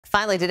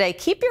Finally today,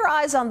 keep your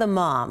eyes on the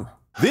mom.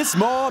 This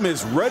mom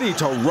is ready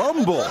to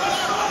rumble.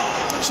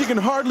 She can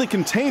hardly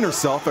contain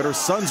herself at her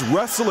son's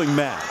wrestling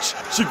match.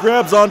 She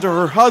grabs onto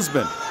her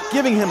husband,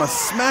 giving him a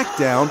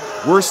smackdown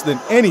worse than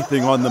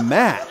anything on the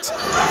mat.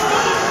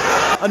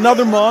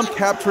 Another mom,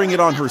 capturing it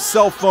on her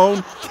cell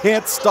phone,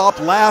 can't stop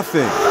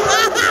laughing.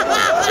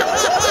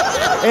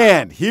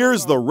 And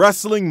here's the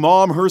wrestling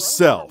mom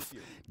herself,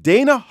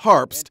 Dana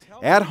Harbst,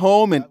 at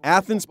home in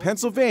Athens,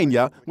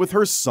 Pennsylvania, with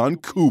her son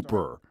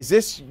Cooper. Is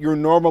this your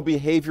normal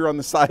behavior on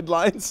the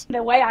sidelines?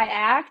 The way I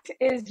act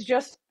is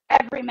just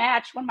every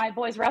match when my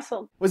boys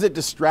wrestle. Was it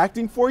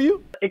distracting for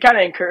you? It kind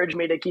of encouraged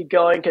me to keep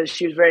going because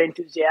she was very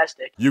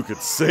enthusiastic. You could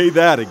say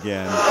that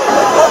again.